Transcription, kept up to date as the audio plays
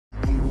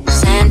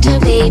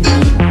baby,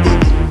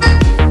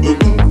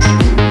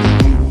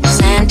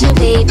 Santa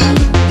baby,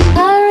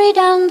 hurry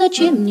down the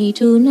chimney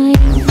tonight.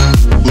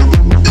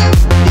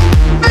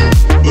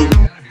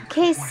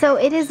 Okay, so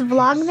it is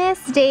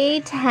Vlogmas day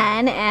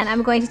 10 and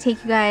I'm going to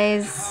take you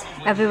guys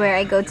everywhere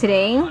I go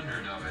today.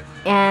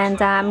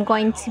 And I'm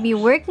going to be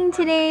working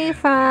today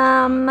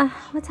from,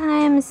 what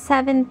time?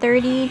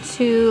 7:30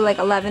 to like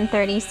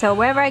 11:30. So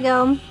wherever I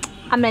go,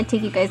 I'm gonna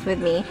take you guys with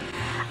me.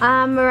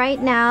 Right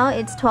now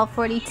it's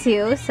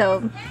 12:42,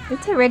 so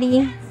it's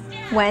already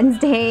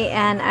Wednesday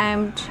and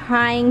I'm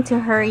trying to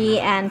hurry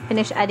and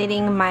finish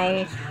editing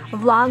my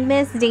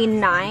Vlogmas day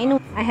 9.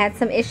 I had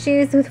some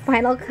issues with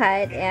Final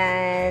Cut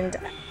and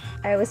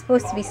I was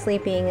supposed to be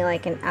sleeping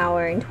like an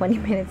hour and 20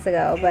 minutes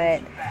ago,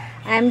 but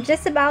I'm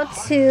just about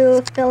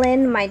to fill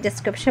in my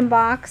description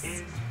box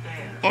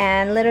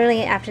and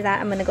literally after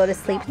that I'm gonna go to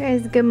sleep.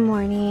 Guys, good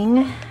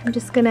morning. I'm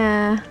just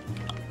gonna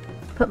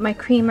put my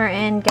creamer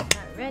in, get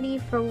that ready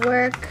for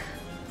work.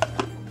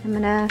 I'm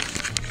gonna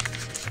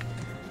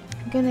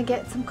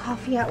get some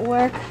coffee at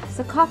work.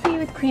 So coffee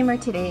with creamer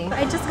today.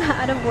 I just got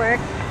out of work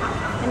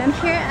and I'm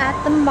here at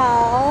the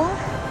mall.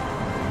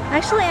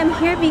 Actually, I'm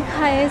here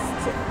because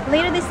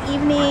later this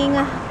evening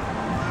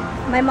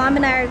my mom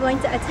and I are going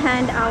to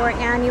attend our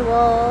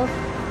annual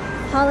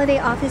holiday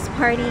office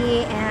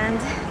party, and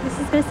this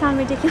is gonna sound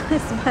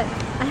ridiculous, but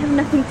I have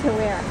nothing to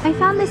wear. I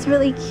found this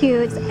really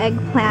cute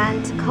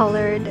eggplant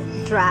colored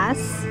dress.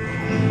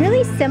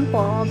 Really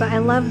simple, but I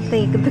love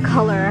the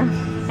color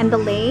and the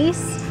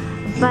lace.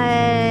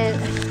 But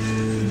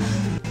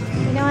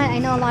you know what? I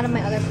know a lot of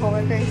my other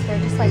coworkers, they're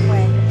just like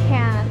wearing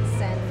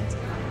pants and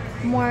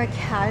more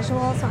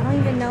casual, so I don't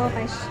even know if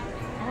I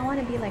don't want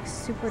to be like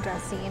super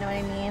dressy, you know what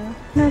I mean? I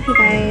don't know if you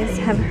guys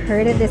have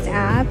heard of this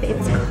app.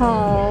 It's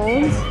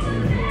called,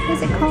 what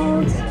is it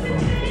called?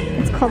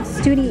 It's called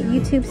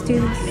YouTube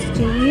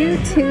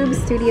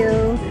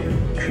Studio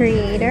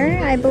Creator,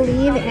 I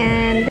believe.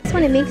 And this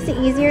one, it makes it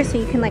easier so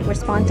you can like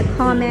respond to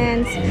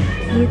comments.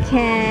 You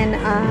can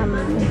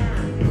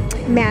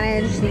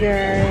manage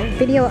your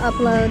video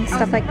uploads,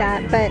 stuff like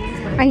that. But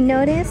I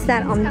noticed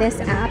that on this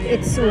app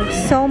it's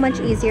so much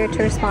easier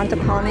to respond to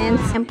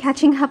comments. I'm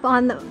catching up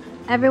on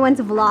everyone's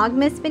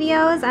Vlogmas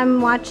videos.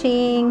 I'm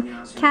watching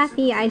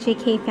Kathy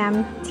IJK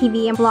Fam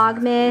TV and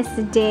Vlogmas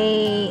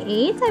day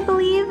 8, I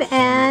believe,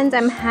 and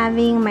I'm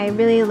having my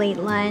really late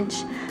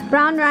lunch,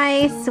 brown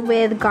rice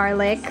with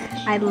garlic.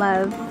 I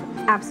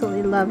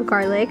absolutely love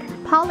garlic.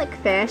 Pollock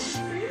fish.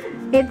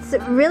 It's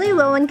really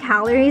low in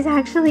calories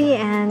actually,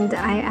 and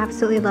I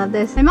absolutely love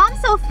this. My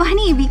mom's so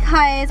funny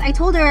because I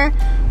told her,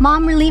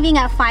 Mom, we're leaving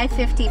at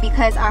 5:50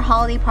 because our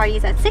holiday party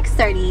is at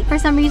 6:30. For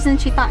some reason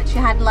she thought she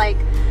had like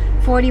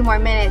 40 more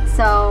minutes,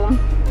 so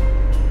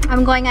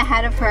I'm going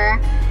ahead of her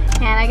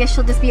and I guess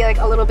she'll just be like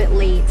a little bit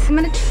late. I'm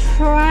gonna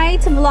try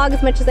to vlog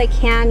as much as I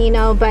can, you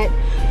know, but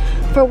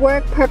for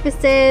work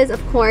purposes,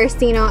 of course,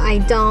 you know, I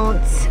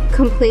don't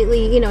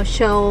completely, you know,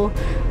 show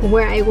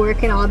where I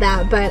work and all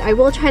that, but I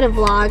will try to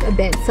vlog a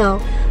bit,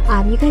 so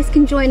you guys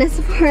can join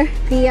us for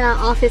the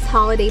office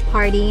holiday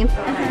party.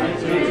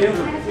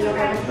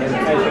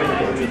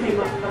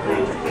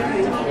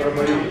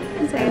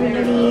 So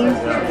everybody,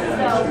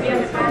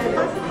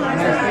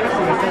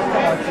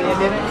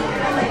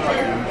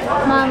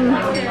 Mom,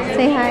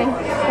 say hi.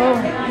 Oh,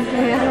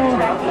 hello.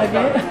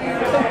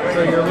 So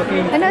you're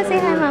looking. I know, say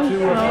hi, Mom.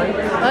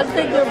 I'll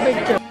take your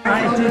picture.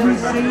 I didn't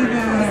see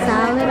that.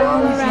 Salad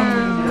all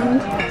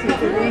around.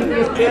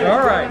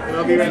 All right.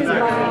 I'll be right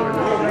back.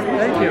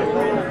 Thank you.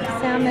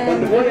 Salmon.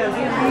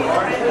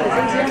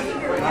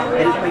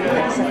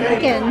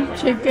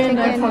 Chicken. I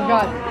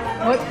forgot.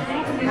 What?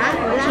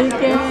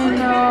 Chicken.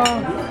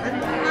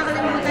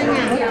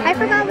 I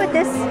forgot what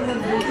this.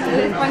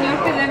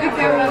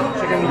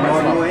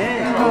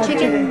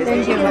 Chicken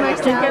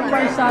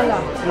marsala.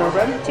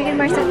 Chicken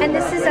marsala. And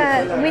this is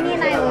Winnie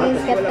and I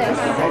always get this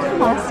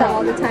pasta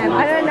all the time.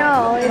 I don't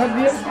know.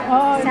 It's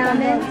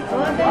salmon.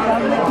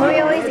 But we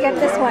always get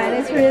this one.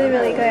 It's really,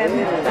 really good.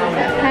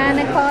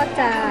 Panna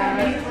cotta.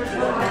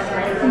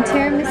 And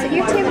tiramisu.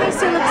 Your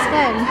tiramisu looks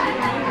good.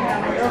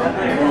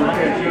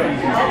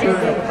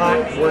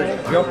 We're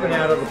jumping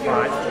out of the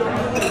pot.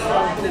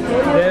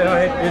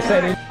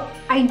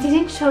 I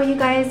didn't show you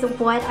guys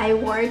what I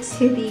wore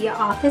to the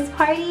office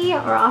party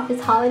or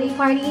office holiday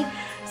party.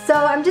 So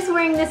I'm just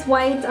wearing this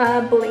white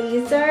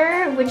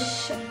blazer,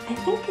 which I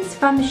think is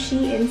from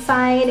She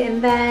Inside,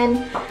 and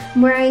then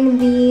I'm wearing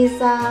these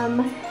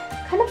kind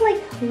of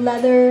like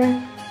leather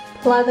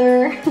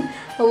pleather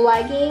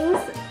leggings,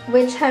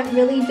 which have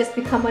really just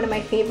become one of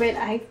my favorite.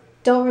 I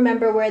don't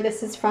remember where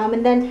this is from.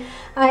 And then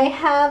I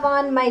have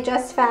on my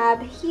Just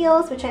Fab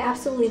heels, which I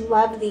absolutely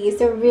love these.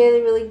 They're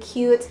really, really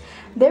cute.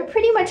 They're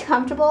pretty much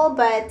comfortable,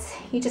 but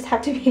you just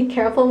have to be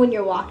careful when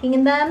you're walking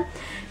in them.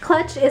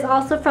 Clutch is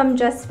also from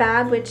Just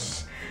Fab,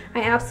 which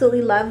I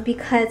absolutely love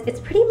because it's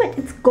pretty much,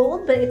 it's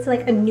gold, but it's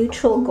like a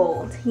neutral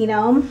gold, you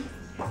know?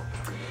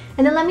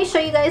 And then let me show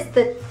you guys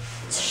the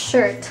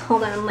shirt.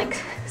 Hold on, I'm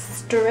like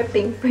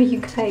stripping for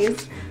you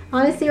guys.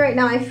 Honestly, right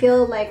now I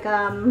feel like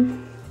a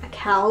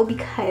cow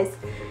because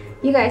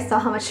You guys saw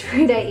how much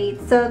food I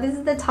ate. So this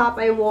is the top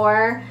I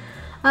wore.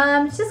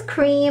 It's just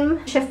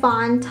cream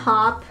chiffon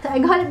top. I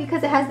got it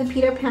because it has the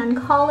Peter Pan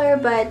collar,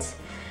 but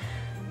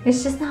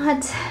it's just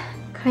not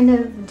kind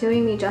of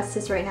doing me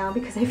justice right now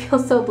because I feel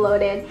so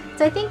bloated.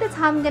 So I think that's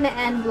how I'm gonna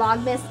end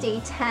Vlogmas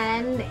day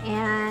 10,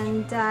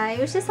 and it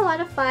was just a lot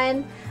of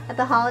fun at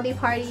the holiday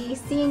party,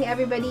 seeing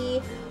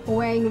everybody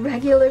wearing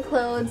regular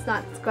clothes,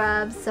 not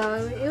scrubs. So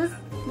it was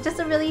just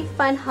a really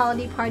fun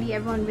holiday party.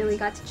 Everyone really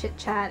got to chit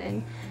chat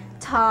and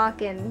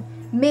talk and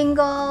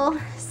mingle.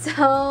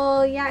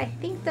 So yeah, I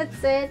think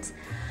that's it.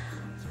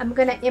 I'm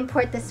gonna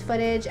import this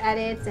footage,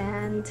 edit,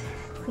 and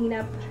clean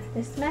up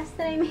this mess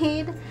that I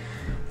made.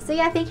 So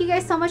yeah, thank you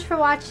guys so much for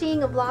watching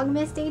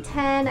Vlogmas Day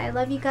 10. I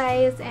love you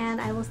guys, and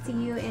I will see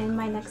you in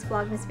my next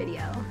Vlogmas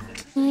video.